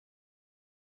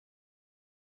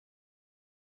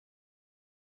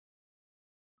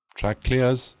Track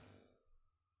clears.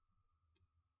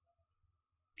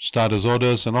 Starters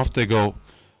orders and off they go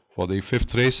for the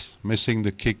fifth race. Missing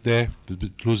the kick there,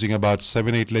 losing about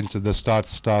 7-8 lengths at the start.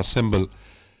 Star Symbol.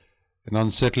 And on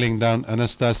settling down,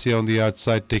 Anastasia on the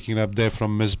outside, taking up there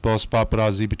from Miss Boss,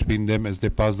 Paparazzi between them as they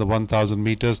pass the 1000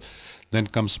 meters. Then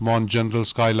comes Mon General,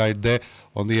 Skylight there.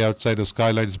 On the outside of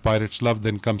Skylight is Pirate's Love.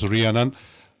 Then comes Rhiannon.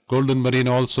 Golden Marine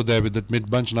also there with that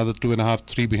mid-bunch. Another 2.5,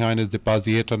 3 behind as they pass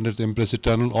the 800. Empress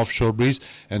Eternal, Offshore Breeze,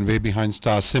 and way behind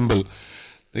Star Symbol.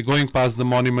 They're going past the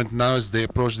monument now as they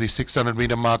approach the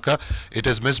 600-meter marker. It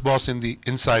is Miss Boss in the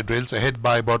inside rails, ahead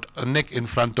by about a neck in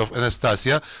front of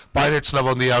Anastasia. Pirate's Love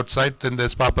on the outside. Then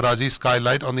there's Paparazzi,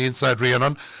 Skylight on the inside,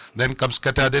 Rhiannon. Then comes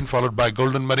Chettiar, followed by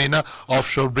Golden Marina,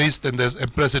 Offshore Breeze. Then there's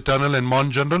Empress Eternal and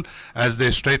Mon General as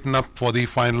they straighten up for the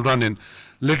final run-in.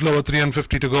 Little over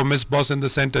 350 to go. Miss Boss in the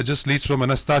center, just leads from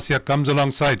Anastasia, comes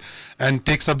alongside and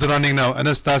takes up the running now.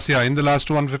 Anastasia in the last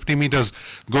 250 meters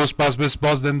goes past Miss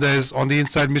Boss. Then there's on the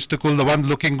inside Mystical, the one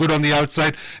looking good on the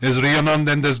outside is Rhiannon.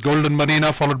 Then there's Golden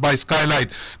Marina followed by Skylight.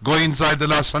 Go inside the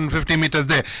last 150 meters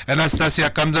there.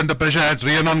 Anastasia comes under pressure as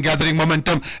Rhiannon gathering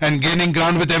momentum and gaining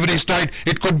ground with every stride.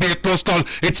 It could be a close call.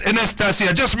 It's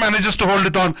Anastasia, just manages to hold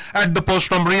it on at the post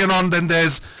from Rhiannon. Then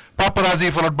there's Paparazzi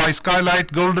followed by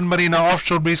Skylight, Golden Marina,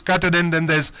 Offshore Breeze, Chettiar. Then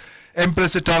there's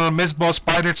Empress Eternal, Miss Boss,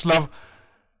 Pirate's Love.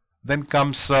 Then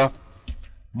comes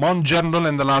Mon General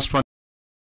in the last one.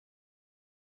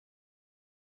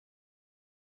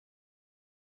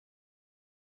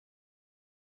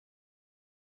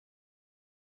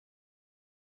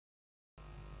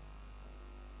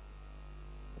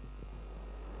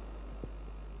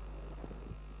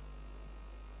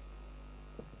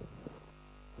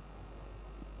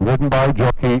 Ridden by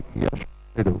jockey Yash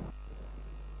Narredu.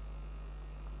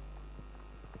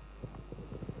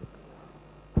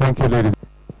 Thank you, ladies.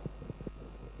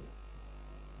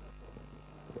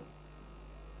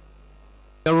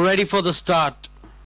 You're ready for the start.